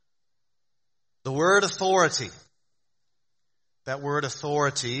The word authority. That word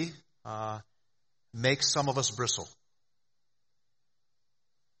authority makes some of us bristle.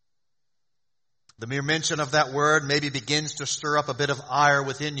 The mere mention of that word maybe begins to stir up a bit of ire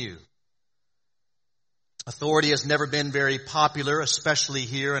within you. Authority has never been very popular, especially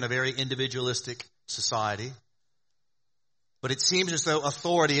here in a very individualistic society. But it seems as though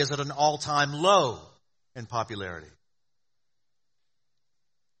authority is at an all-time low in popularity.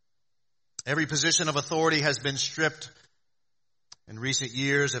 Every position of authority has been stripped in recent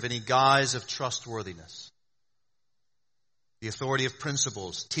years of any guise of trustworthiness. The authority of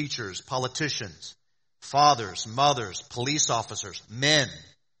principals, teachers, politicians, fathers, mothers, police officers, men,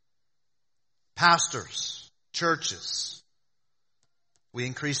 pastors, churches. We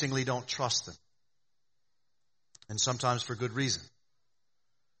increasingly don't trust them. And sometimes for good reason.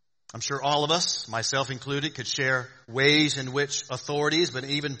 I'm sure all of us, myself included, could share ways in which authorities, but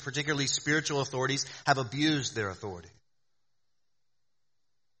even particularly spiritual authorities, have abused their authority.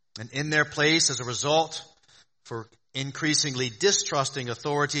 And in their place, as a result, for increasingly distrusting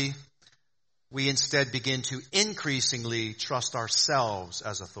authority, we instead begin to increasingly trust ourselves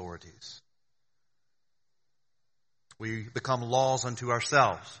as authorities. We become laws unto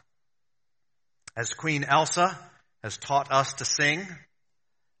ourselves. As Queen Elsa has taught us to sing,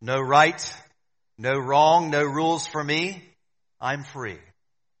 no right, no wrong, no rules for me, I'm free.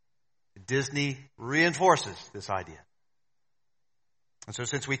 Disney reinforces this idea. And so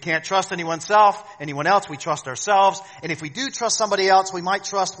since we can't trust anyone else, we trust ourselves. And if we do trust somebody else, we might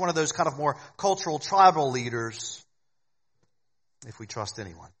trust one of those kind of more cultural tribal leaders if we trust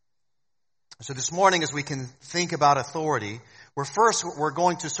anyone. So this morning, as we can think about authority, we're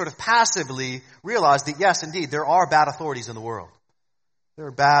going to sort of passively realize that yes, indeed, there are bad authorities in the world. There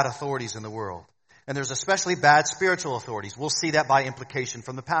are bad authorities in the world. And there's especially bad spiritual authorities. We'll see that by implication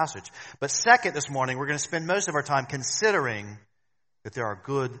from the passage. But second, this morning, we're going to spend most of our time considering that there are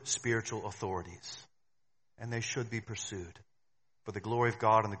good spiritual authorities. And they should be pursued for the glory of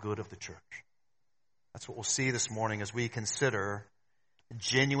God and the good of the church. That's what we'll see this morning as we consider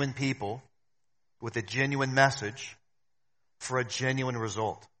genuine people with a genuine message for a genuine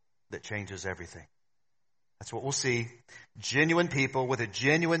result that changes everything. That's what we'll see. Genuine people with a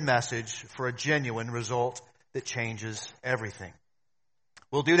genuine message for a genuine result that changes everything.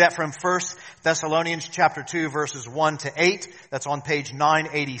 We'll do that from 1 Thessalonians chapter 2, verses 1 to 8. That's on page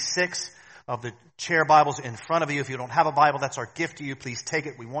 986 of the chair Bibles in front of you. If you don't have a Bible, that's our gift to you. Please take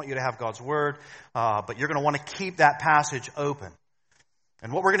it. We want you to have God's Word. But you're going to want to keep that passage open.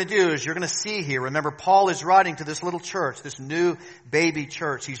 And what we're going to do is you're going to see here, remember, Paul is writing to this little church, this new baby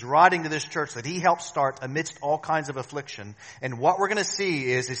church. He's writing to this church that he helped start amidst all kinds of affliction. And what we're going to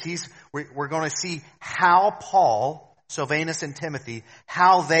see is we're going to see how Paul, Silvanus and Timothy,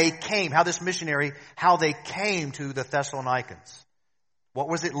 how this missionary, how they came to the Thessalonians. What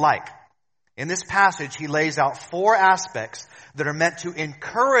was it like? In this passage, he lays out 4 aspects that are meant to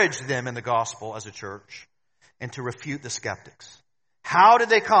encourage them in the gospel as a church and to refute the skeptics. How did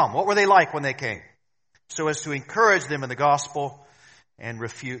they come? What were they like when they came? So as to encourage them in the gospel and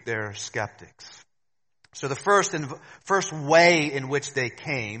refute their skeptics. So the first way in which they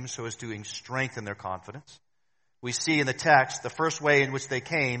came, so as to strengthen their confidence, we see in the text, the first way in which they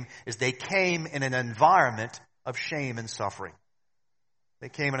came is they came in an environment of shame and suffering. They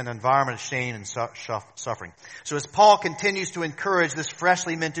came in an environment of shame and suffering. So as Paul continues to encourage this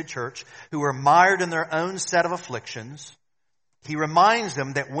freshly minted church who were mired in their own set of afflictions, he reminds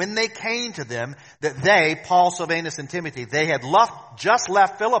them that when they came to them, that they, Paul, Silvanus, and Timothy, they had just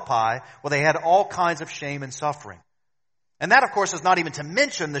left Philippi where they had all kinds of shame and suffering. And that, of course, is not even to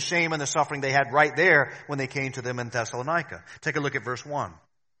mention the shame and the suffering they had right there when they came to them in Thessalonica. Take a look at verse 1.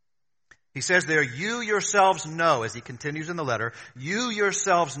 He says there, you yourselves know, as he continues in the letter, you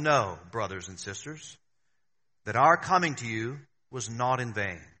yourselves know, brothers and sisters, that our coming to you was not in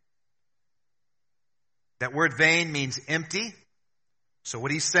vain. That word vain means empty. So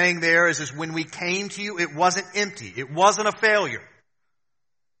what he's saying there is when we came to you, it wasn't empty. It wasn't a failure.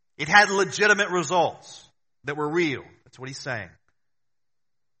 It had legitimate results that were real. That's what he's saying.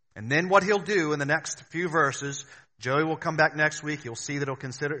 And then what he'll do in the next few verses, Joey will come back next week. You'll see that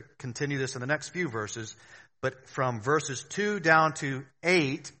he'll continue this in the next few verses. But from verses 2 down to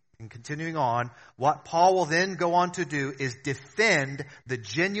 8 and continuing on, what Paul will then go on to do is defend the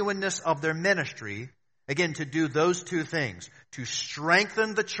genuineness of their ministry. Again, to do those 2 things. To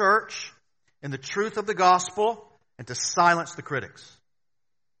strengthen the church in the truth of the gospel and to silence the critics.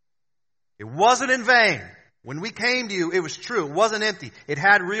 It wasn't in vain. When we came to you, it was true. It wasn't empty. It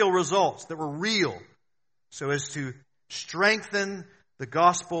had real results that were real. So as to strengthen the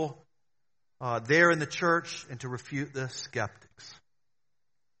gospel there in the church and to refute the skeptics.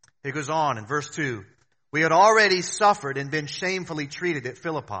 It goes on in verse 2. We had already suffered and been shamefully treated at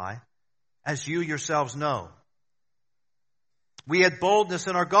Philippi, as you yourselves know. We had boldness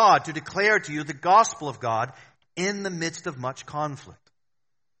in our God to declare to you the gospel of God in the midst of much conflict.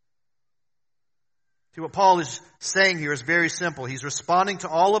 See, what Paul is saying here is very simple. He's responding to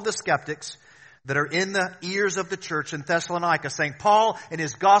all of the skeptics that are in the ears of the church in Thessalonica, saying, Paul and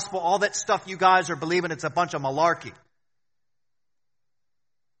his gospel, all that stuff you guys are believing, it's a bunch of malarkey.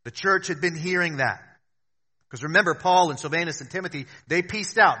 The church had been hearing that. Because remember, Paul and Silvanus and Timothy, they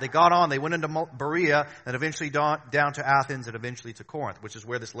pieced out. They got on. They went into Berea and eventually down to Athens and eventually to Corinth, which is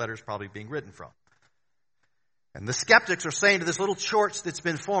where this letter is probably being written from. And the skeptics are saying to this little church that's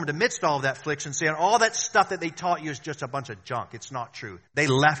been formed amidst all of that affliction, saying all that stuff that they taught you is just a bunch of junk. It's not true. They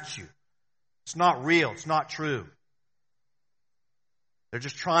left you. It's not real. It's not true. They're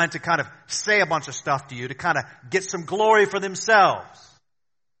just trying to kind of say a bunch of stuff to you to kind of get some glory for themselves.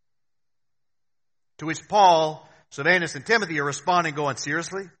 To which Paul, Silvanus, and Timothy are responding going,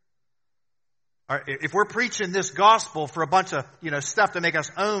 seriously? If we're preaching this gospel for a bunch of, stuff to make us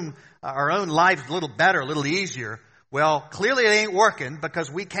our own lives a little better, a little easier, well, clearly it ain't working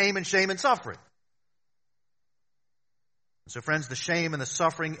because we came in shame and suffering. So friends, the shame and the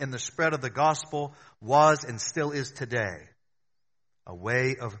suffering and the spread of the gospel was and still is today a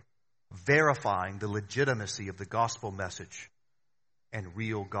way of verifying the legitimacy of the gospel message and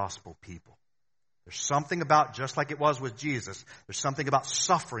real gospel people. There's something about, just like it was with Jesus, there's something about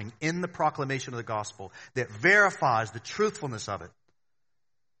suffering in the proclamation of the gospel that verifies the truthfulness of it.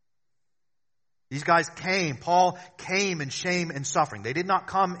 These guys Paul came in shame and suffering. They did not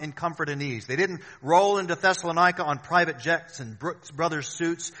come in comfort and ease. They didn't roll into Thessalonica on private jets and Brooks Brothers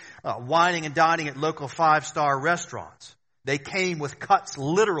suits, whining and dining at local 5-star restaurants. They came with cuts,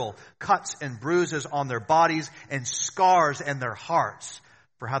 literal cuts and bruises on their bodies and scars in their hearts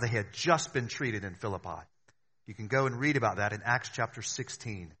for how they had just been treated in Philippi. You can go and read about that in Acts chapter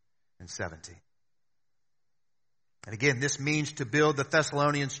 16 and 17. And again, this means to build the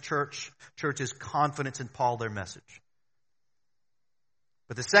Thessalonians church's confidence in Paul, their message.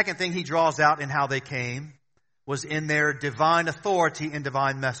 But the second thing he draws out in how they came was in their divine authority and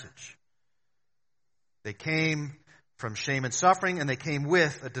divine message. They came from shame and suffering, and they came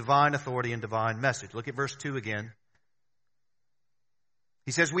with a divine authority and divine message. Look at verse 2 again.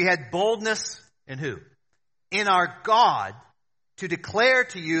 He says, we had boldness in who? In our God to declare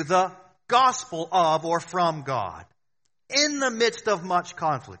to you the gospel of or from God in the midst of much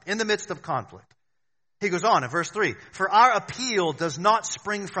conflict. In the midst of conflict. He goes on in verse 3. For our appeal does not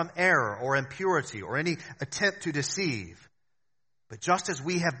spring from error or impurity or any attempt to deceive, but just as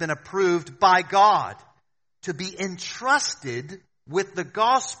we have been approved by God to be entrusted with the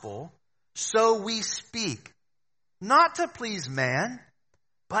gospel, so we speak, not to please man,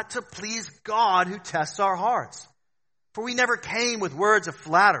 but to please God who tests our hearts. For we never came with words of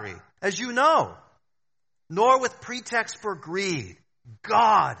flattery, as you know, nor with pretext for greed.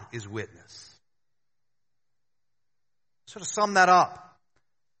 God is witness. So to sum that up,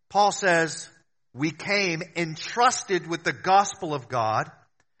 Paul says, we came entrusted with the gospel of God.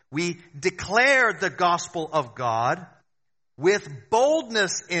 We declared the gospel of God with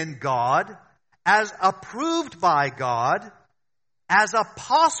boldness in God, as approved by God, as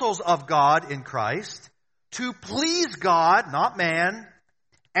apostles of God in Christ, to please God, not man,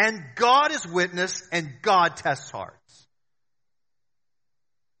 and God is witness, and God tests hearts.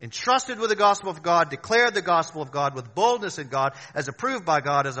 Entrusted with the gospel of God, declared the gospel of God with boldness in God, as approved by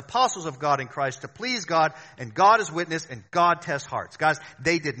God, as apostles of God in Christ, to please God, and God is witness, and God tests hearts. Guys,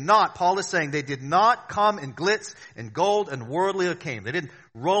 Paul is saying, they did not come in glitz and gold and worldly acclaim. They didn't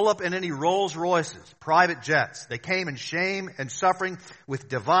roll up in any Rolls Royces, private jets. They came in shame and suffering with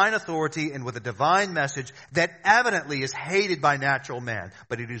divine authority and with a divine message that evidently is hated by natural man,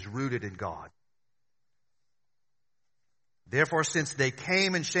 but it is rooted in God. Therefore, since they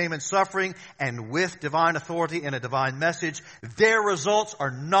came in shame and suffering and with divine authority and a divine message, their results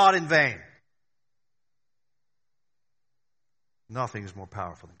are not in vain. Nothing is more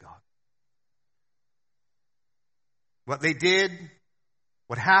powerful than God. What they did,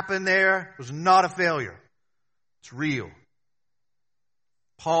 what happened there, was not a failure. It's real.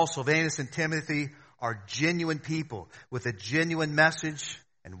 Paul, Silvanus, and Timothy are genuine people with a genuine message.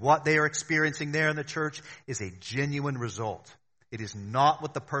 And what they are experiencing there in the church is a genuine result. It is not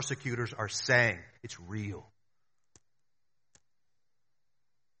what the persecutors are saying. It's real.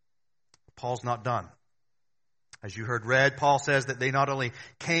 Paul's not done. As you heard read, Paul says that they not only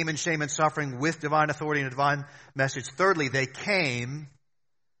came in shame and suffering with divine authority and a divine message. Thirdly, they came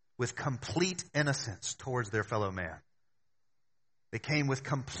with complete innocence towards their fellow man. They came with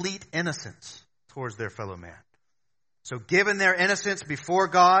complete innocence towards their fellow man. So given their innocence before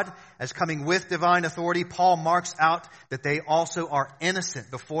God as coming with divine authority, Paul marks out that they also are innocent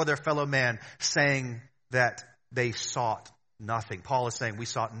before their fellow man, saying that they sought nothing. Paul is saying we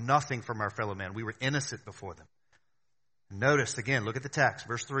sought nothing from our fellow man. We were innocent before them. Notice again, look at the text,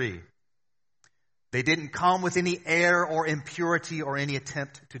 verse 3. They didn't come with any error or impurity or any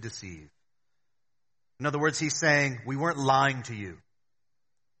attempt to deceive. In other words, he's saying we weren't lying to you.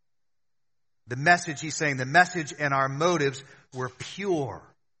 The message, he's saying, the message and our motives were pure.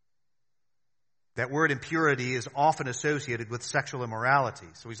 That word impurity is often associated with sexual immorality.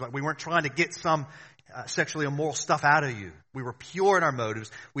 So he's like, we weren't trying to get some sexually immoral stuff out of you. We were pure in our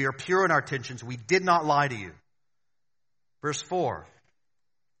motives. We are pure in our intentions. We did not lie to you. Verse 4.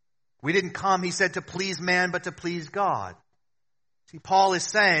 We didn't come, he said, to please man, but to please God. See, Paul is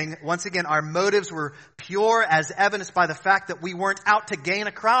saying, once again, our motives were pure as evidenced by the fact that we weren't out to gain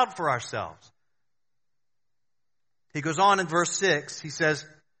a crowd for ourselves. He goes on in verse 6, he says,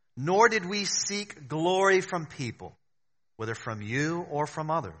 nor did we seek glory from people, whether from you or from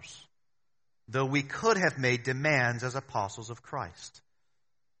others, though we could have made demands as apostles of Christ.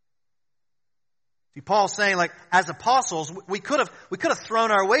 See, Paul's saying, like, as apostles, we could have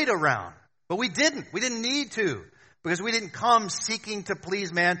thrown our weight around, but we didn't. We didn't need to, because we didn't come seeking to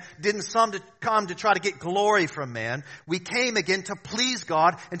please man, didn't come to try to get glory from man. We came again to please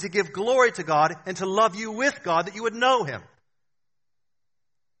God and to give glory to God and to love you with God, that you would know him.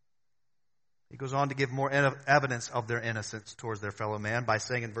 He goes on to give more evidence of their innocence towards their fellow man by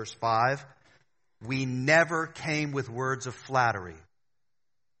saying in verse 5, we never came with words of flattery.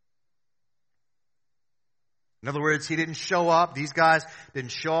 In other words, he didn't show up. These guys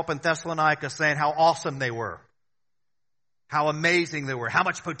didn't show up in Thessalonica saying how awesome they were, how amazing they were, how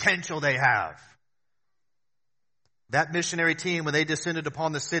much potential they have. That missionary team, when they descended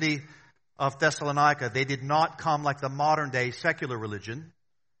upon the city of Thessalonica, they did not come like the modern day secular religion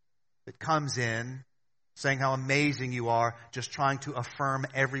that comes in saying how amazing you are, just trying to affirm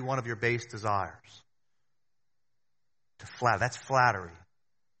every one of your base desires. That's flattery.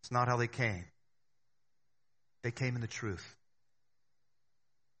 It's not how they came. They came in the truth.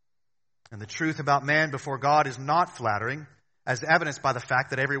 And the truth about man before God is not flattering, as evidenced by the fact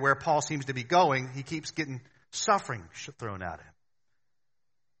that everywhere Paul seems to be going, he keeps getting suffering thrown at him.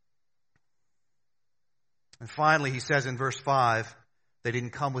 And finally, he says in verse 5, they didn't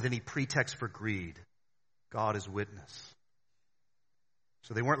come with any pretext for greed. God is witness.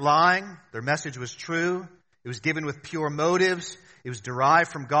 So they weren't lying. Their message was true. It was given with pure motives. It was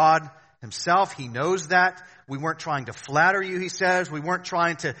derived from God himself. He knows that. We weren't trying to flatter you, he says. We weren't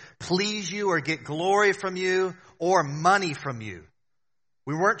trying to please you or get glory from you or money from you.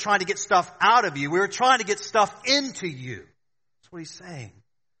 We weren't trying to get stuff out of you. We were trying to get stuff into you. That's what he's saying.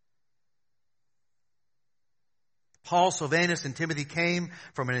 Paul, Silvanus, and Timothy came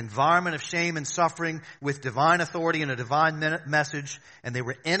from an environment of shame and suffering with divine authority and a divine message, and they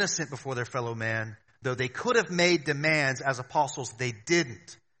were innocent before their fellow man. Though they could have made demands as apostles, they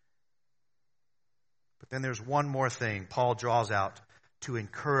didn't. But then there's one more thing Paul draws out to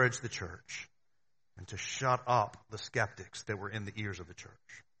encourage the church and to shut up the skeptics that were in the ears of the church.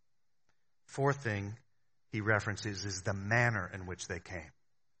 Fourth thing he references is the manner in which they came.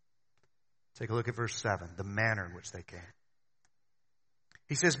 Take a look at verse 7, the manner in which they came.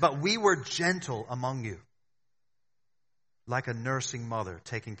 He says, but we were gentle among you, like a nursing mother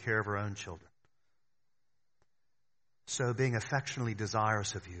taking care of her own children. So being affectionately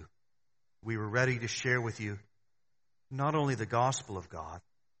desirous of you, we were ready to share with you not only the gospel of God,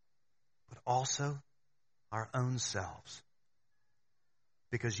 but also our own selves,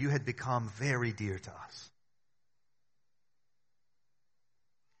 because you had become very dear to us.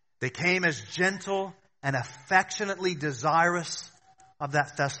 They came as gentle and affectionately desirous of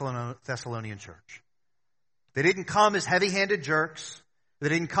that Thessalonian church. They didn't come as heavy-handed jerks. They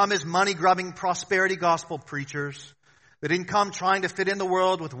didn't come as money-grubbing prosperity gospel preachers. They didn't come trying to fit in the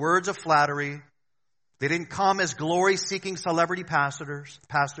world with words of flattery. They didn't come as glory-seeking celebrity pastors.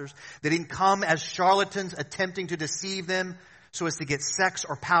 They didn't come as charlatans attempting to deceive them so as to get sex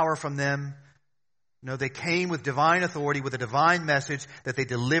or power from them. No, they came with divine authority, with a divine message that they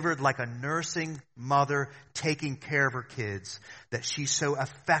delivered like a nursing mother taking care of her kids that she so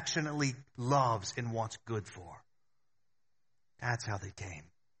affectionately loves and wants good for. That's how they came.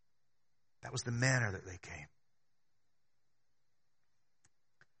 That was the manner that they came.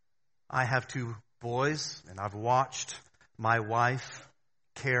 I have 2 boys, and I've watched my wife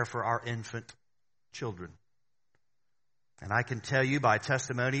care for our infant children. And I can tell you by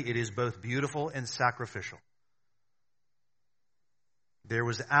testimony, it is both beautiful and sacrificial. There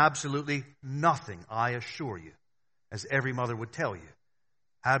was absolutely nothing, I assure you, as every mother would tell you,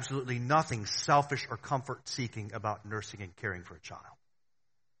 absolutely nothing selfish or comfort-seeking about nursing and caring for a child.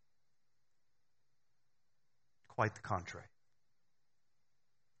 Quite the contrary.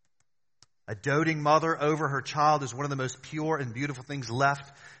 A doting mother over her child is one of the most pure and beautiful things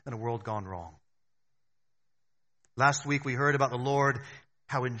left in a world gone wrong. Last week we heard about the Lord,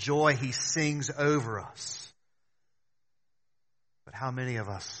 how in joy He sings over us. But how many of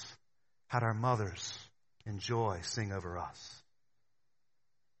us had our mothers in joy sing over us?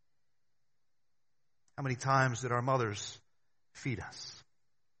 How many times did our mothers feed us,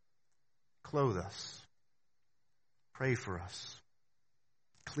 clothe us, pray for us,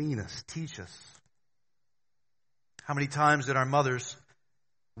 clean us, teach us? How many times did our mothers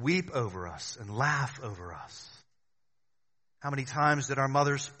weep over us and laugh over us? How many times did our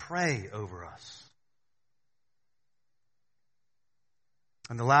mothers pray over us?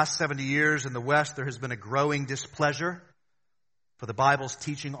 In the last 70 years in the West, there has been a growing displeasure for the Bible's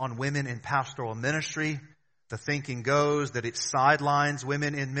teaching on women in pastoral ministry. The thinking goes that it sidelines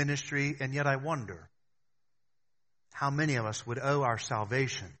women in ministry, and yet I wonder how many of us would owe our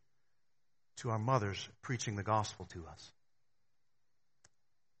salvation to our mothers preaching the gospel to us.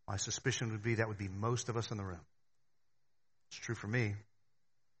 My suspicion would be that would be most of us in the room. It's true for me.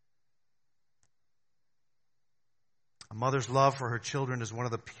 A mother's love for her children is one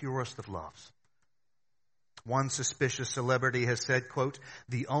of the purest of loves. One suspicious celebrity has said, quote,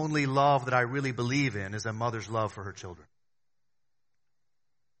 "The only love that I really believe in is a mother's love for her children."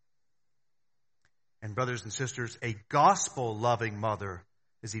 And brothers and sisters, a gospel-loving mother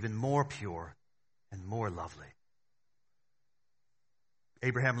is even more pure and more lovely.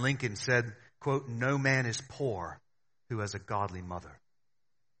 Abraham Lincoln said, quote, "No man is poor who has a godly mother."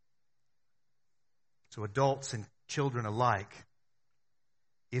 So adults and children alike,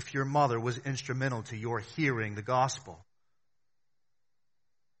 if your mother was instrumental to your hearing the gospel,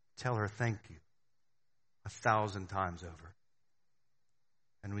 tell her thank you 1,000 times over.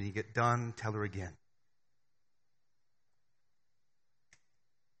 And when you get done, tell her again.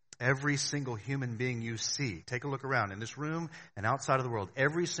 Every single human being you see, take a look around in this room and outside of the world,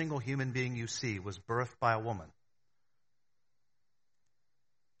 every single human being you see was birthed by a woman.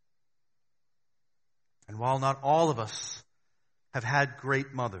 And while not all of us have had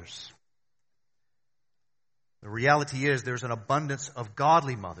great mothers, the reality is there's an abundance of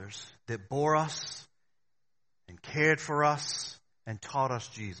godly mothers that bore us and cared for us and taught us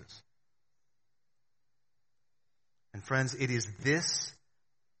Jesus. And friends, it is this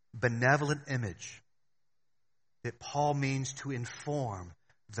benevolent image that Paul means to inform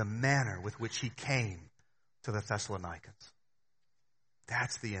the manner with which he came to the Thessalonians.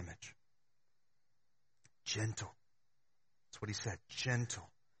 That's the image. Gentle. That's what he said. Gentle.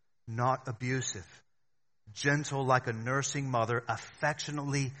 Not abusive. Gentle like a nursing mother,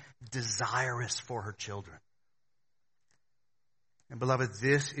 affectionately desirous for her children. And beloved,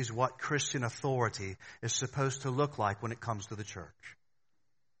 this is what Christian authority is supposed to look like when it comes to the church.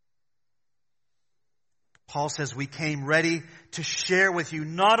 Paul says we came ready to share with you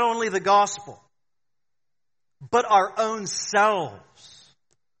not only the gospel, but our own selves.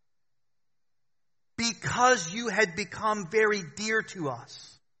 Because you had become very dear to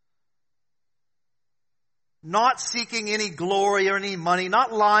us. Not seeking any glory or any money,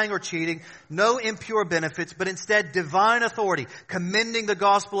 not lying or cheating, no impure benefits, but instead divine authority, commending the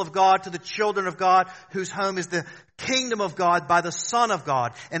gospel of God to the children of God, whose home is the kingdom of God by the Son of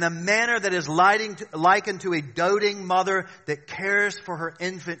God, in a manner that is likened to a doting mother that cares for her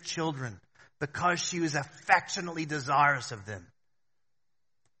infant children because she was affectionately desirous of them.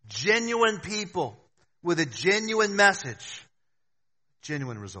 Genuine people with a genuine message,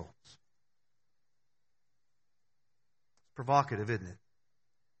 genuine results. Provocative, isn't it?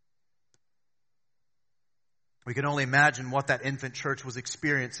 We can only imagine what that infant church was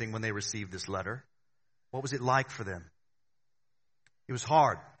experiencing when they received this letter. What was it like for them? It was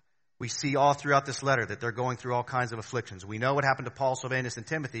hard. We see all throughout this letter that they're going through all kinds of afflictions. We know what happened to Paul, Silvanus, and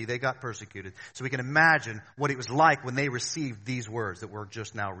Timothy. They got persecuted. So we can imagine what it was like when they received these words that we're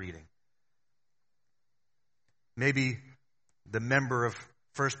just now reading. Maybe the member of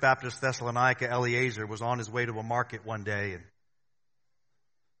First Baptist Thessalonica, Eleazar, was on his way to a market one day, and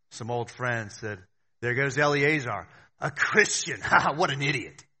some old friends said, "There goes Eleazar, a Christian. Ha, what an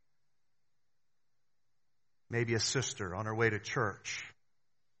idiot." Maybe a sister on her way to church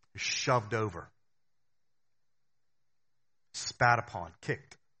is shoved over, spat upon,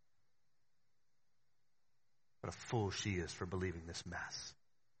 kicked. What a fool she is for believing this mess.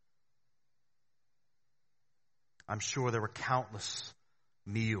 I'm sure there were countless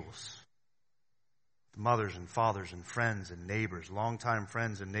meals. Mothers and fathers and friends and neighbors, longtime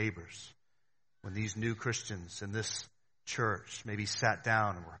friends and neighbors, when these new Christians in this church maybe sat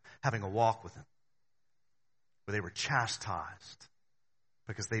down and were having a walk with them, where they were chastised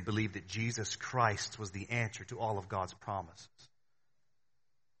because they believed that Jesus Christ was the answer to all of God's promises.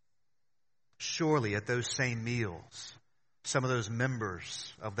 Surely at those same meals, some of those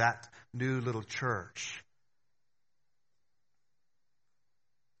members of that new little church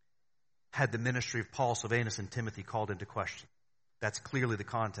had the ministry of Paul, Silvanus, and Timothy called into question. That's clearly the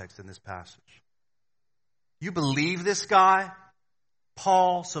context in this passage. You believe this guy,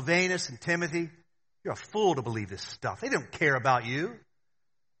 Paul, Silvanus, and Timothy? You're a fool to believe this stuff. They don't care about you.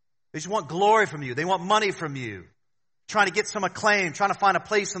 They just want glory from you. They want money from you. Trying to get some acclaim, trying to find a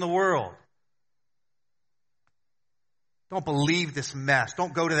place in the world. Don't believe this mess.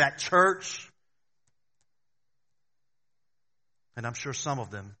 Don't go to that church. And I'm sure some of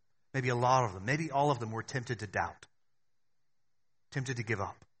them, maybe a lot of them, maybe all of them were tempted to doubt. Tempted to give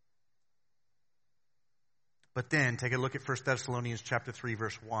up. But then, take a look at 1 Thessalonians chapter 3,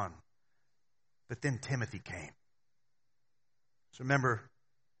 verse 1. But then Timothy came. So remember,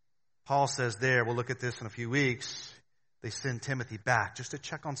 Paul says there, we'll look at this in a few weeks, they send Timothy back just to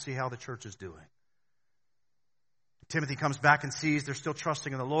check on, see how the church is doing. Timothy comes back and sees they're still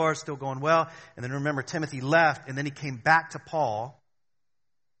trusting in the Lord, still going well. And then remember, Timothy left, and then he came back to Paul,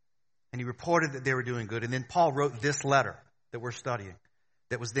 and he reported that they were doing good. And then Paul wrote this letter that we're studying,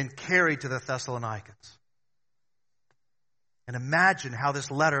 that was then carried to the Thessalonians. And imagine how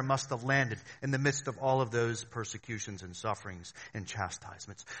this letter must have landed in the midst of all of those persecutions and sufferings and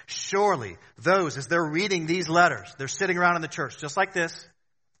chastisements. Surely those, as they're reading these letters, they're sitting around in the church just like this,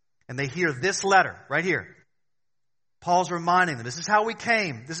 and they hear this letter right here. Paul's reminding them, this is how we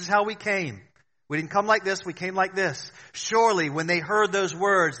came. This is how we came. We didn't come like this, we came like this. Surely when they heard those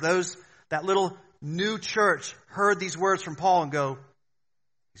words, that little new church heard these words from Paul and go,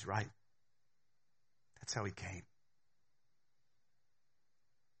 he's right. That's how he came.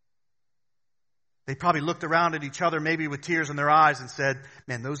 They probably looked around at each other, maybe with tears in their eyes, and said,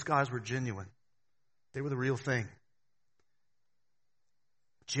 man, those guys were genuine. They were the real thing.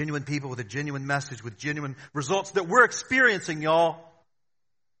 Genuine people with a genuine message, with genuine results that we're experiencing, y'all.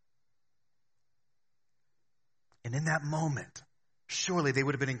 And in that moment, surely they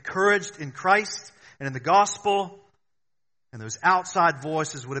would have been encouraged in Christ and in the gospel, and those outside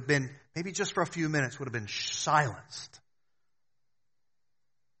voices would have been, maybe just for a few minutes, would have been silenced.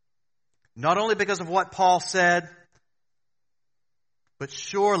 Not only because of what Paul said, but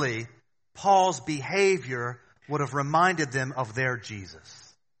surely Paul's behavior would have reminded them of their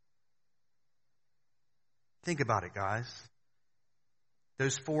Jesus. Think about it, guys.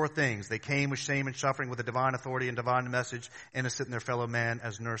 Those four things. They came with shame and suffering, with a divine authority and divine message, innocent in their fellow man,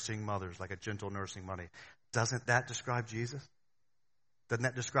 as nursing mothers, like a gentle nursing mother. Doesn't that describe Jesus? Doesn't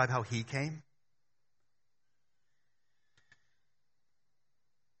that describe how he came?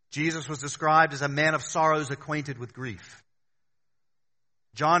 Jesus was described as a man of sorrows, acquainted with grief.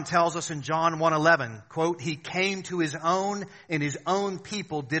 John tells us in John 1:11, quote, he came to his own, and his own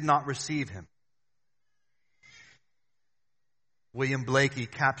people did not receive him. William Blakey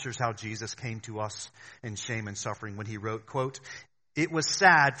captures how Jesus came to us in shame and suffering when he wrote, quote, it was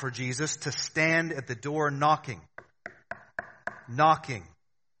sad for Jesus to stand at the door knocking,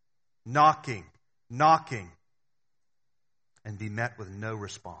 and be met with no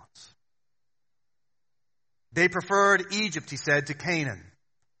response. They preferred Egypt, he said, to Canaan.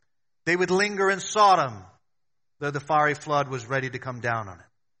 They would linger in Sodom, though the fiery flood was ready to come down on it.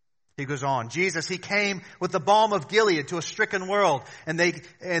 He goes on, Jesus, he came with the balm of Gilead to a stricken world, and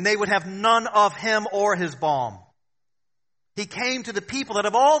they would have none of him or his balm. He came to the people that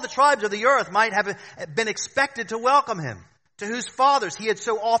of all the tribes of the earth might have been expected to welcome him, to whose fathers he had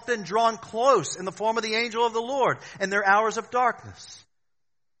so often drawn close in the form of the angel of the Lord in their hours of darkness.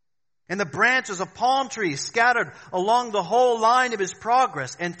 And the branches of palm trees scattered along the whole line of his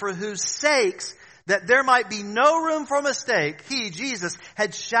progress, and for whose sakes, that there might be no room for mistake, he, Jesus,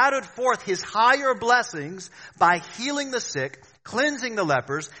 had shadowed forth his higher blessings by healing the sick, cleansing the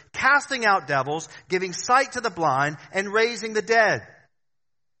lepers, casting out devils, giving sight to the blind, and raising the dead.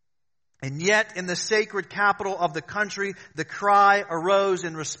 And yet, in the sacred capital of the country, the cry arose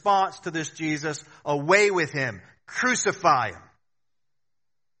in response to this Jesus, away with him, crucify him.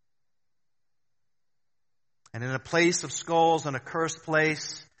 And in a place of skulls, an accursed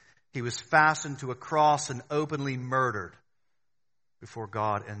place, he was fastened to a cross and openly murdered before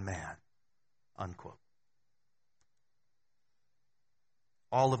God and man. Unquote.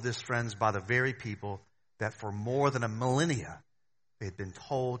 All of this, friends, by the very people that for more than a millennia they had been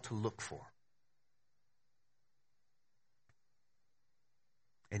told to look for.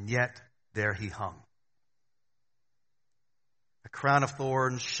 And yet, there he hung. A crown of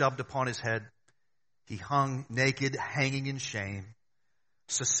thorns shoved upon his head. He hung naked, hanging in shame.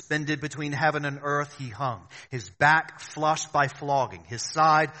 Suspended between heaven and earth, he hung. His back flushed by flogging, his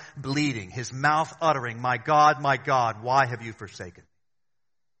side bleeding, his mouth uttering, my God, why have you forsaken me?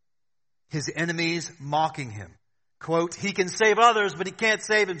 His enemies mocking him. Quote, he can save others, but he can't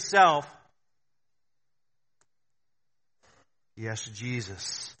save himself. Yes,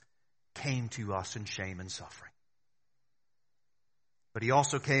 Jesus came to us in shame and suffering. But he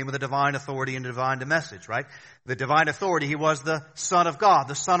also came with a divine authority and a divine message, right? The divine authority, he was the Son of God,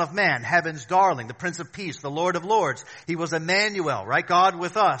 the Son of Man, heaven's darling, the Prince of Peace, the Lord of Lords. He was Emmanuel, right? God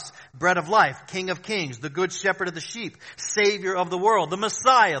with us, bread of life, King of Kings, the good shepherd of the sheep, Savior of the world, the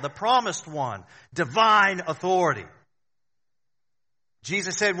Messiah, the promised one, divine authority.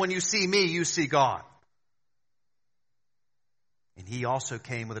 Jesus said, when you see me, you see God. And he also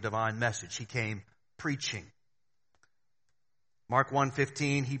came with a divine message. He came preaching. Mark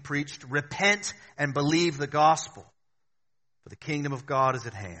 1:15, he preached, repent and believe the gospel, for the kingdom of God is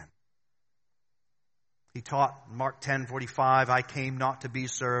at hand. He taught Mark 10:45, I came not to be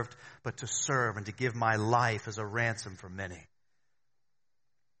served, but to serve and to give my life as a ransom for many.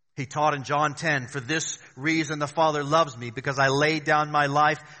 He taught in John 10, for this reason the Father loves me, because I laid down my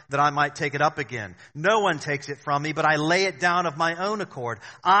life that I might take it up again. No one takes it from me, but I lay it down of my own accord.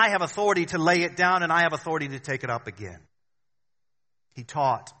 I have authority to lay it down, and I have authority to take it up again. He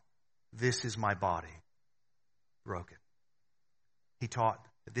taught, this is my body, broken. He taught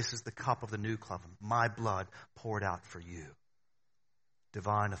that this is the cup of the new covenant, my blood poured out for you.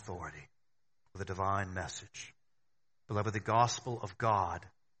 Divine authority with a divine message. Beloved, the gospel of God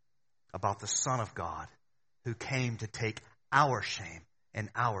about the Son of God who came to take our shame and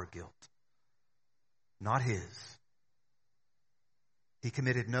our guilt, not his. He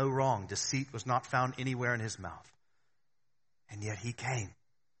committed no wrong. Deceit was not found anywhere in his mouth. And yet he came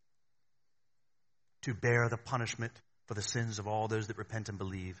to bear the punishment for the sins of all those that repent and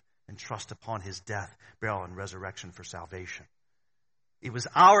believe and trust upon his death, burial, and resurrection for salvation. It was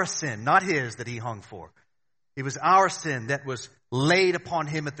our sin, not his, that he hung for. It was our sin that was laid upon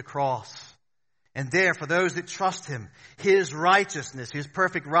him at the cross. And there, for those that trust him, his righteousness, his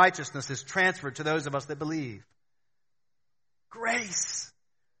perfect righteousness is transferred to those of us that believe. Grace.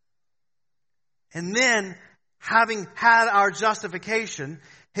 And then, having had our justification,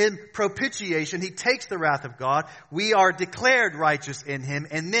 him propitiation, he takes the wrath of God. We are declared righteous in him.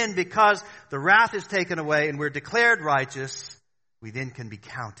 And then because the wrath is taken away and we're declared righteous, we then can be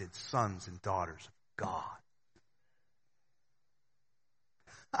counted sons and daughters of God.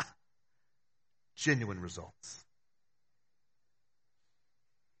 Genuine results.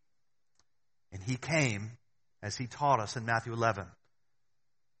 And he came, as he taught us in Matthew 11,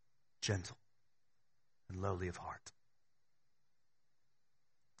 gentle and lowly of heart.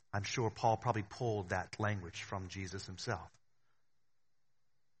 I'm sure Paul probably pulled that language from Jesus himself.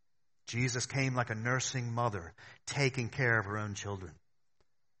 Jesus came like a nursing mother, taking care of her own children.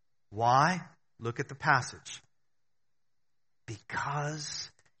 Why? Look at the passage.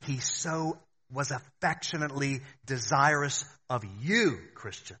 Because he so was affectionately desirous of you,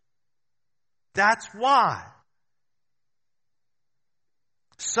 Christian. That's why.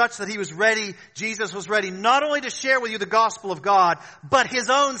 Such that he was ready, Jesus was ready not only to share with you the gospel of God, but his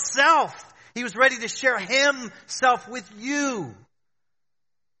own self. He was ready to share himself with you.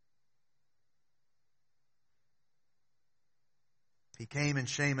 He came in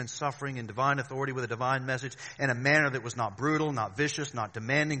shame and suffering in divine authority with a divine message in a manner that was not brutal, not vicious, not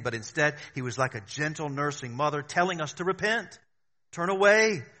demanding, but instead he was like a gentle nursing mother telling us to repent. Turn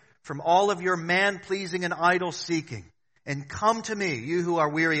away from all of your man-pleasing and idol-seeking and come to me, you who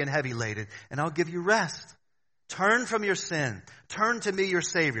are weary and heavy laden, and I'll give you rest. Turn from your sin. Turn to me, your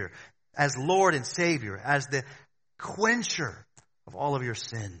Savior, as Lord and Savior, as the quencher of all of your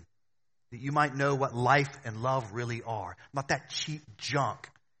sin, that you might know what life and love really are. Not that cheap junk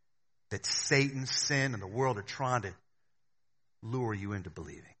that Satan, sin, and the world are trying to lure you into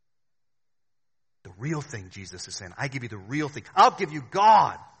believing. The real thing, Jesus is saying, I give you the real thing. I'll give you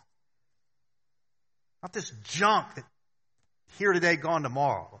God. Not this junk that here today, gone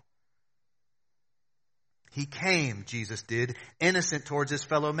tomorrow. He came, Jesus did, innocent towards his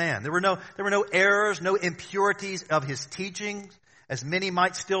fellow man. There were no errors, no impurities of his teachings, as many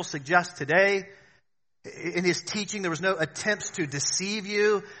might still suggest today. In his teaching, there was no attempts to deceive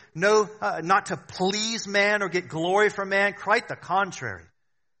you, not to please man or get glory from man. Quite the contrary.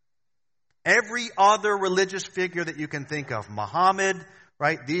 Every other religious figure that you can think of, Muhammad,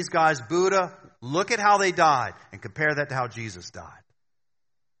 right? These guys, Buddha, look at how they died and compare that to how Jesus died.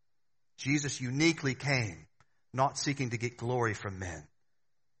 Jesus uniquely came, not seeking to get glory from men.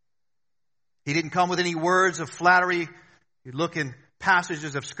 He didn't come with any words of flattery. You look in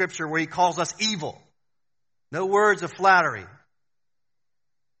passages of Scripture where he calls us evil. No words of flattery.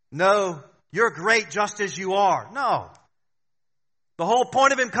 No, you're great just as you are. No. The whole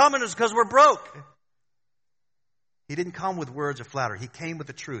point of him coming is because we're broke. He didn't come with words of flattery. He came with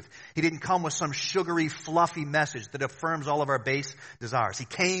the truth. He didn't come with some sugary, fluffy message that affirms all of our base desires. He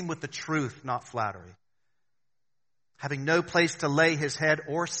came with the truth, not flattery. Having no place to lay his head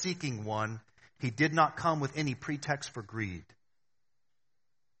or seeking one, he did not come with any pretext for greed.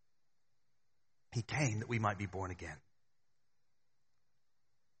 He came that we might be born again.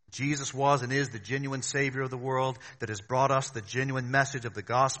 Jesus was and is the genuine Savior of the world that has brought us the genuine message of the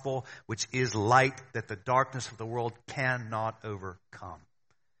gospel, which is light that the darkness of the world cannot overcome.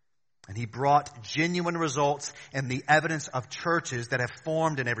 And he brought genuine results in the evidence of churches that have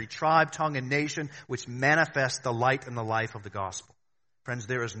formed in every tribe, tongue, and nation, which manifest the light and the life of the gospel. Friends,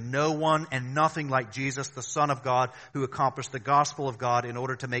 there is no one and nothing like Jesus, the Son of God, who accomplished the gospel of God in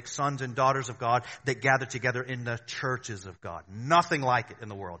order to make sons and daughters of God that gather together in the churches of God. Nothing like it in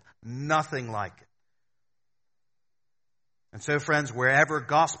the world. Nothing like it. And so, friends, wherever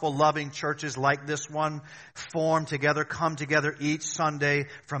gospel-loving churches like this one form together, come together each Sunday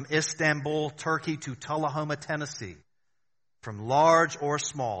from Istanbul, Turkey to Tullahoma, Tennessee, from large or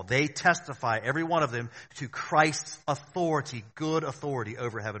small, they testify, every one of them, to Christ's authority, good authority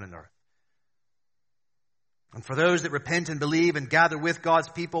over heaven and earth. And for those that repent and believe and gather with God's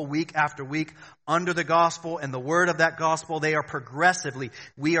people week after week under the gospel and the word of that gospel, we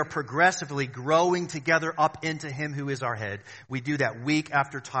are progressively growing together up into Him who is our head. We do that week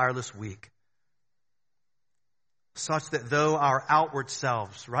after tireless week. Such that though our outward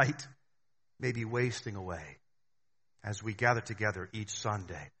selves, right, may be wasting away, as we gather together each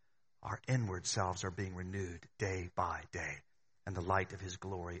Sunday, our inward selves are being renewed day by day in the light of His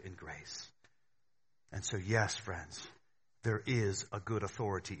glory and grace. And so, yes, friends, there is a good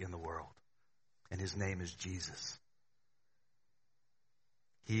authority in the world, and His name is Jesus.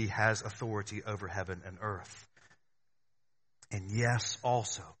 He has authority over heaven and earth. And yes,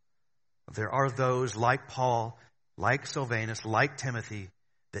 also, there are those like Paul, like Silvanus, like Timothy,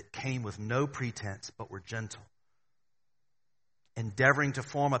 that came with no pretense but were gentle, endeavoring to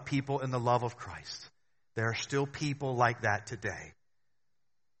form a people in the love of Christ. There are still people like that today.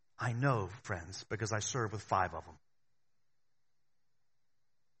 I know, friends, because I serve with 5 of them.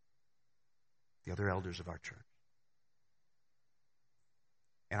 The other elders of our church.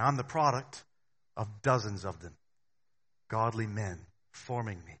 And I'm the product of dozens of them. Godly men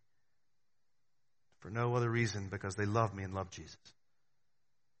forming me. For no other reason because they love me and love Jesus.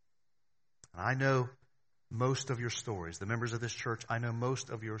 And I know most of your stories. The members of this church, I know most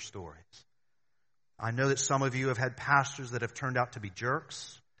of your stories. I know that some of you have had pastors that have turned out to be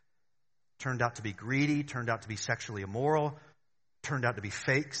jerks, turned out to be greedy, turned out to be sexually immoral, turned out to be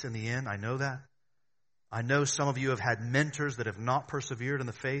fakes in the end. I know that. I know some of you have had mentors that have not persevered in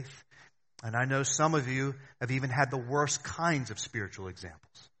the faith. And I know some of you have even had the worst kinds of spiritual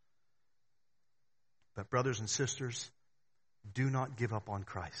examples. But brothers and sisters, do not give up on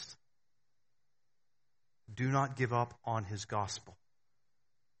Christ. Do not give up on His gospel.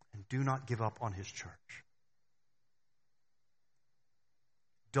 And do not give up on His church.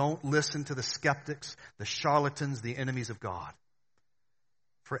 Don't listen to the skeptics, the charlatans, the enemies of God.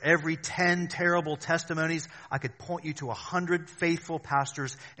 For every 10 terrible testimonies, I could point you to 100 faithful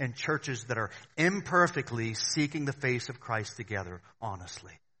pastors and churches that are imperfectly seeking the face of Christ together,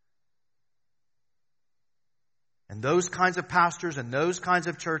 honestly. And those kinds of pastors and those kinds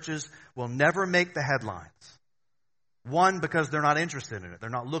of churches will never make the headlines. One, because they're not interested in it. They're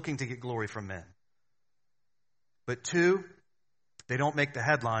not looking to get glory from men. But 2, they don't make the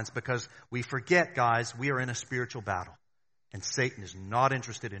headlines because we forget, guys, we are in a spiritual battle. And Satan is not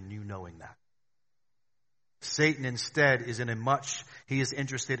interested in you knowing that. Satan instead is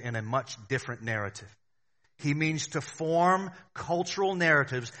interested in a much different narrative. He means to form cultural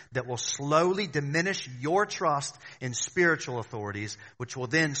narratives that will slowly diminish your trust in spiritual authorities, which will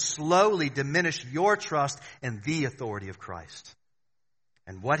then slowly diminish your trust in the authority of Christ.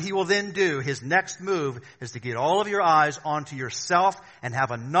 And what he will then do, his next move, is to get all of your eyes onto yourself and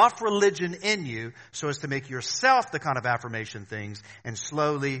have enough religion in you so as to make yourself the kind of affirmation things and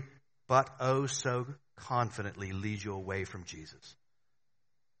slowly, but oh so confidently lead you away from Jesus.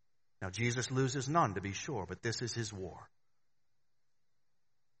 Now, Jesus loses none, to be sure, but this is His war.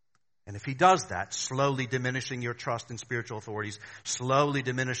 And if he does that, slowly diminishing your trust in spiritual authorities, slowly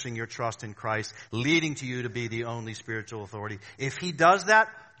diminishing your trust in Christ, leading to you to be the only spiritual authority. If he does that,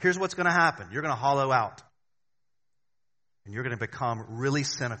 here's what's going to happen. You're going to hollow out. And you're going to become really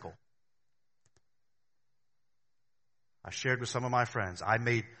cynical. I shared with some of my friends,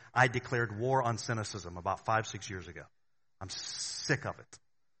 I declared war on cynicism about 5-6 years ago. I'm sick of it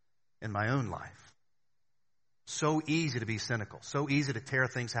in my own life. So easy to be cynical. So easy to tear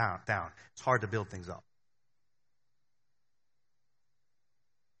things down. It's hard to build things up.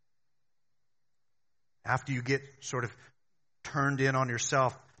 After you get sort of turned in on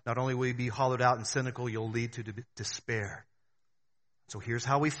yourself, not only will you be hollowed out and cynical, you'll lead to despair. So here's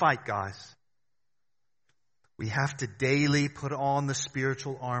how we fight, guys. We have to daily put on the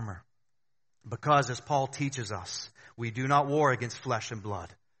spiritual armor. Because, as Paul teaches us, we do not war against flesh and blood,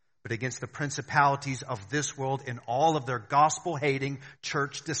 but against the principalities of this world in all of their gospel-hating,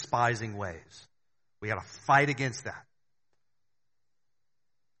 church-despising ways. We got to fight against that.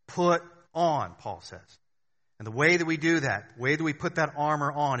 Put on, Paul says. And the way that we do that, the way that we put that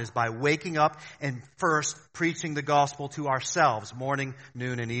armor on is by waking up and first preaching the gospel to ourselves morning,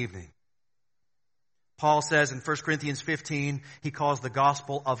 noon, and evening. Paul says in 1 Corinthians 15, he calls the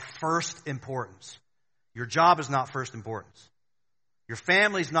gospel of first importance. Your job is not first importance. Your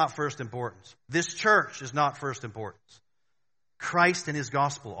family is not first importance. This church is not first importance. Christ and his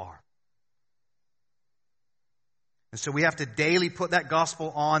gospel are. And so we have to daily put that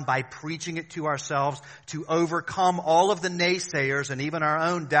gospel on by preaching it to ourselves to overcome all of the naysayers and even our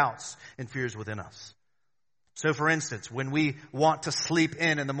own doubts and fears within us. So for instance, when we want to sleep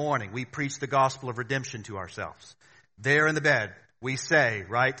in the morning, we preach the gospel of redemption to ourselves. There in the bed, we say,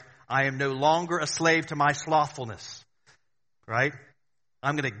 right, I am no longer a slave to my slothfulness, right?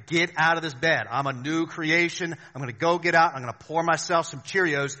 I'm going to get out of this bed. I'm a new creation. I'm going to go get out. I'm going to pour myself some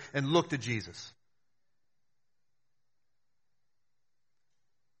Cheerios and look to Jesus.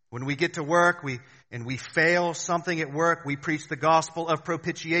 When we get to work and we fail something at work, we preach the gospel of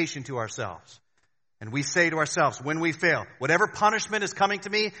propitiation to ourselves. And we say to ourselves, when we fail, whatever punishment is coming to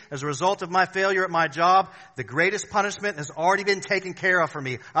me as a result of my failure at my job, the greatest punishment has already been taken care of for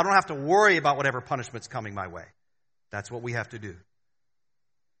me. I don't have to worry about whatever punishment's coming my way. That's what we have to do.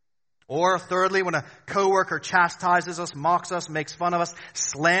 Or thirdly, when a coworker chastises us, mocks us, makes fun of us,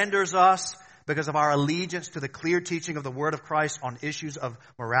 slanders us because of our allegiance to the clear teaching of the Word of Christ on issues of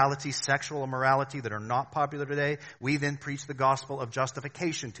morality, sexual immorality that are not popular today, we then preach the gospel of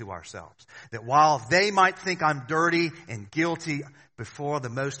justification to ourselves. That while they might think I'm dirty and guilty before the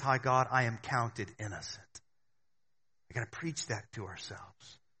Most High God, I am counted innocent. We got to preach that to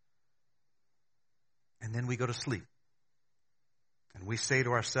ourselves. And then we go to sleep. And we say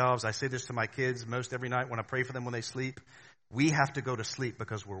to ourselves, I say this to my kids most every night when I pray for them when they sleep, we have to go to sleep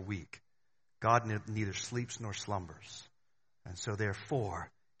because we're weak. God neither sleeps nor slumbers. And so therefore,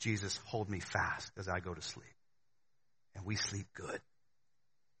 Jesus, hold me fast as I go to sleep. And we sleep good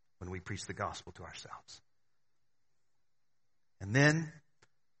when we preach the gospel to ourselves. And then,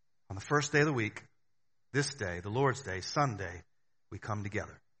 on the first day of the week, this day, the Lord's Day, Sunday, we come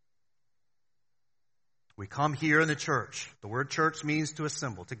together. We come here in the church. The word church means to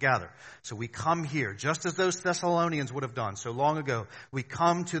assemble, to gather. So we come here, just as those Thessalonians would have done so long ago. We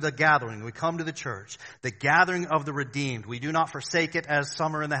come to the gathering. We come to the church. The gathering of the redeemed. We do not forsake it as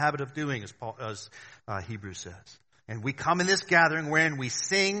some are in the habit of doing, as Hebrews says. And we come in this gathering wherein we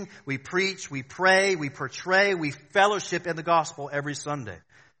sing, we preach, we pray, we portray, we fellowship in the gospel every Sunday.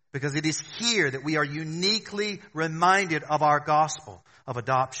 Because it is here that we are uniquely reminded of our gospel of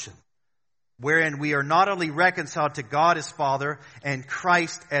adoption, wherein we are not only reconciled to God as Father and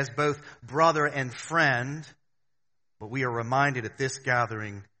Christ as both brother and friend, but we are reminded at this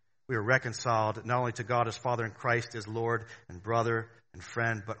gathering we are reconciled not only to God as Father and Christ as Lord and brother and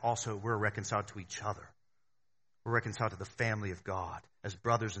friend, but also we're reconciled to each other. We're reconciled to the family of God as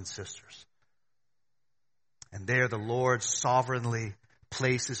brothers and sisters. And there the Lord sovereignly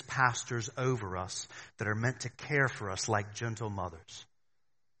places pastors over us that are meant to care for us like gentle mothers,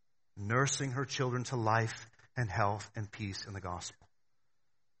 nursing her children to life and health and peace in the gospel.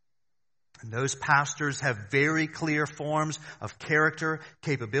 And those pastors have very clear forms of character,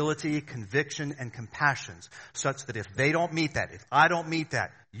 capability, conviction, and compassions, such that if they don't meet that, if I don't meet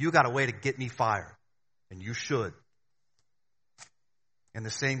that, you got a way to get me fired. And you should. And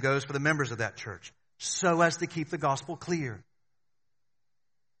the same goes for the members of that church, so as to keep the gospel clear.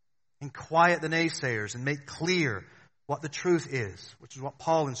 And quiet the naysayers and make clear what the truth is, which is what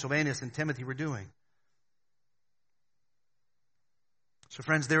Paul and Silvanus and Timothy were doing. So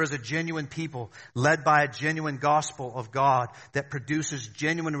friends, there is a genuine people led by a genuine gospel of God that produces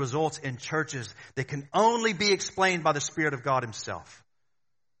genuine results in churches that can only be explained by the Spirit of God Himself.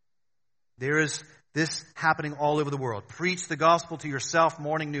 There is this happening all over the world. Preach the gospel to yourself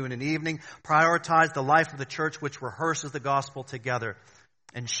morning, noon, and evening. Prioritize the life of the church which rehearses the gospel together.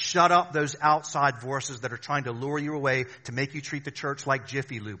 And shut up those outside voices that are trying to lure you away to make you treat the church like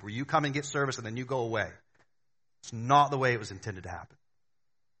Jiffy Lube, where you come and get service and then you go away. It's not the way it was intended to happen.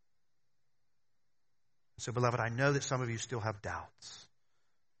 So, beloved, I know that some of you still have doubts.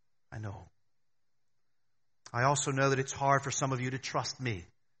 I know. I also know that it's hard for some of you to trust me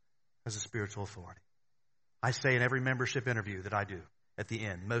as a spiritual authority. I say in every membership interview that I do at the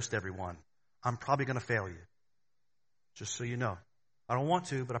end, most everyone, I'm probably going to fail you. Just so you know. I don't want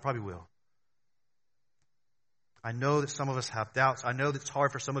to, but I probably will. I know that some of us have doubts. I know that it's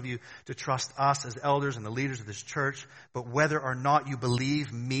hard for some of you to trust us as elders and the leaders of this church, but whether or not you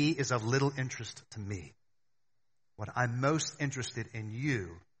believe me is of little interest to me. What I'm most interested in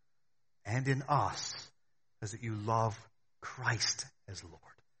you and in us is that you love Christ as Lord.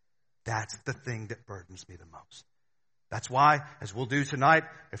 That's the thing that burdens me the most. That's why, as we'll do tonight,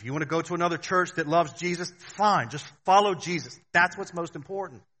 if you want to go to another church that loves Jesus, fine. Just follow Jesus. That's what's most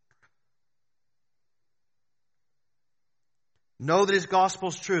important. Know that His gospel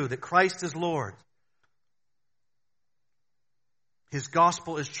is true, that Christ is Lord. His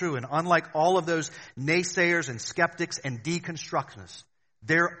gospel is true. And unlike all of those naysayers and skeptics and deconstructionists,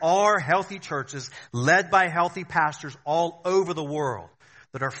 there are healthy churches led by healthy pastors all over the world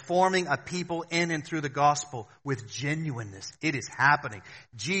that are forming a people in and through the gospel with genuineness. It is happening.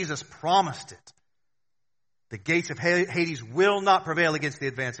 Jesus promised it. The gates of Hades will not prevail against the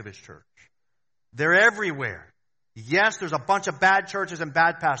advance of His church. They're everywhere. Yes, there's a bunch of bad churches and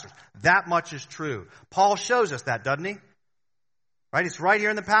bad pastors. That much is true. Paul shows us that, doesn't he? Right? It's right here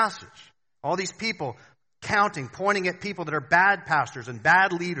in the passage. All these people counting, pointing at people that are bad pastors and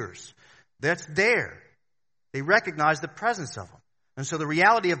bad leaders. That's there. They recognize the presence of them. And so the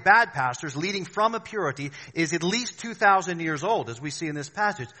reality of bad pastors leading from a purity is at least 2,000 years old, as we see in this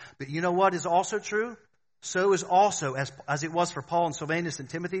passage. But you know what is also true? So is also, as it was for Paul and Silvanus and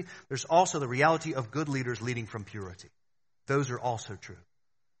Timothy, there's also the reality of good leaders leading from purity. Those are also true.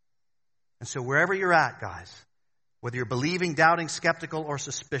 And so wherever you're at, guys, whether you're believing, doubting, skeptical, or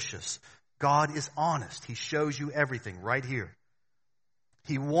suspicious, God is honest. He shows you everything right here.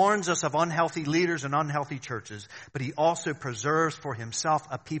 He warns us of unhealthy leaders and unhealthy churches, but He also preserves for Himself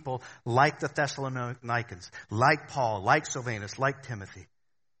a people like the Thessalonians, like Paul, like Silvanus, like Timothy.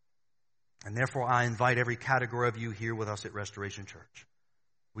 And therefore, I invite every category of you here with us at Restoration Church.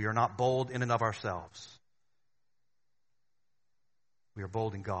 We are not bold in and of ourselves. We are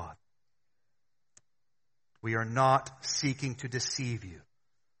bold in God. We are not seeking to deceive you.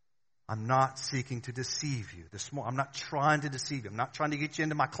 I'm not seeking to deceive you. I'm not trying to deceive you. I'm not trying to get you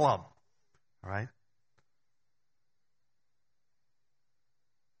into my club. All right?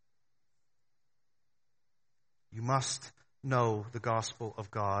 You must know the gospel of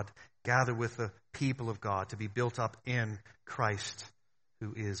God. Gather with the people of God to be built up in Christ,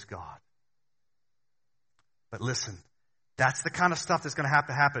 who is God. But listen, that's the kind of stuff that's going to have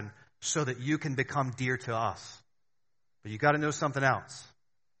to happen so that you can become dear to us. But you got to know something else.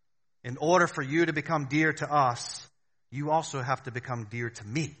 In order for you to become dear to us, you also have to become dear to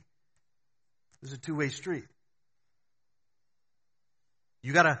me. This is a two-way street.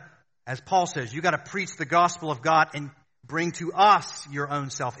 You got to, as Paul says, you got to preach the gospel of God and bring to us your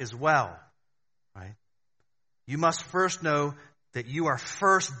own self as well. Right? You must first know that you are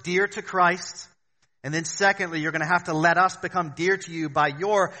first dear to Christ. And then secondly, you're going to have to let us become dear to you by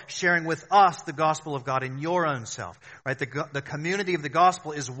your sharing with us the gospel of God in your own self. Right? The community of the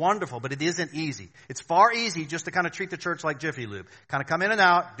gospel is wonderful, but it isn't easy. It's far easy just to kind of treat the church like Jiffy Lube. Kind of come in and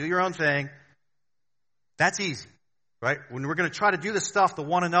out, do your own thing. That's easy. Right? When we're going to try to do the stuff, the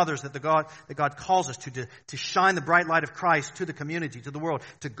one another's that God calls us to shine the bright light of Christ to the community, to the world,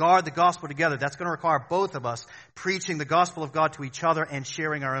 to guard the gospel together, that's going to require both of us preaching the gospel of God to each other and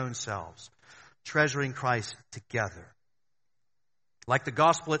sharing our own selves. Treasuring Christ together. Like the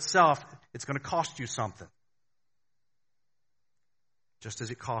gospel itself, it's going to cost you something. Just as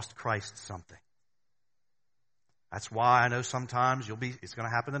it cost Christ something. That's why I know sometimes it's going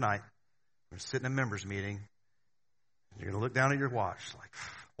to happen tonight. We're sitting in a members meeting. You're going to look down at your watch.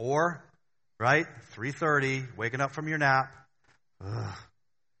 Or, right, 3:30, waking up from your nap.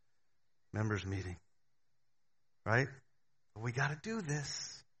 Members meeting. Right? But we got to do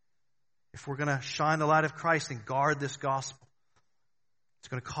this. If we're going to shine the light of Christ and guard this gospel, it's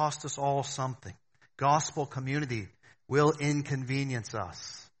going to cost us all something. Gospel community will inconvenience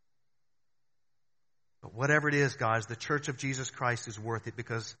us. But whatever it is, guys, the church of Jesus Christ is worth it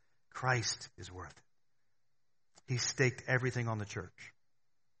because Christ is worth it. He staked everything on the church.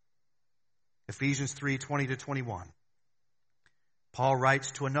 Ephesians 3:20-21. Paul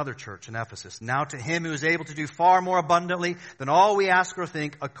writes to another church in Ephesus, "Now to him who is able to do far more abundantly than all we ask or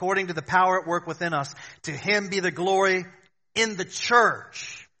think, according to the power at work within us, to him be the glory in the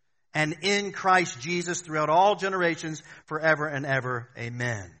church and in Christ Jesus throughout all generations, forever and ever.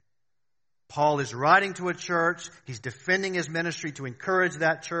 Amen." Paul is writing to a church. He's defending his ministry to encourage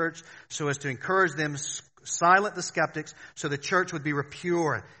that church so as to encourage them, silent the skeptics, so the church would be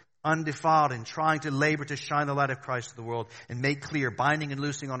pure, undefiled, and trying to labor to shine the light of Christ to the world and make clear, binding and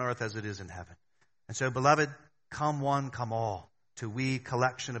loosing on earth as it is in heaven. And so, beloved, come one, come all, to we,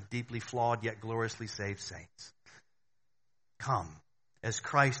 collection of deeply flawed yet gloriously saved saints. Come as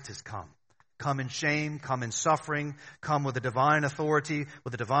Christ has come. Come in shame, come in suffering, come with a divine authority,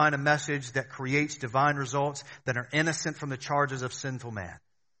 with a divine message that creates divine results that are innocent from the charges of sinful man,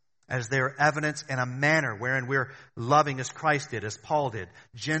 as they are evidenced in a manner wherein we're loving as Christ did, as Paul did,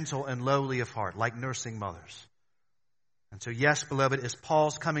 gentle and lowly of heart, like nursing mothers. And so, yes, beloved, as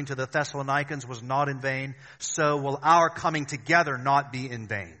Paul's coming to the Thessalonians was not in vain, so will our coming together not be in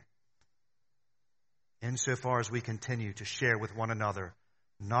vain, insofar as we continue to share with one another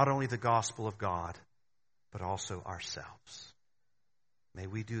not only the gospel of God, but also ourselves. May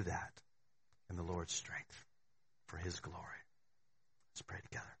we do that in the Lord's strength for his glory. Let's pray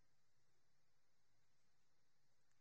together.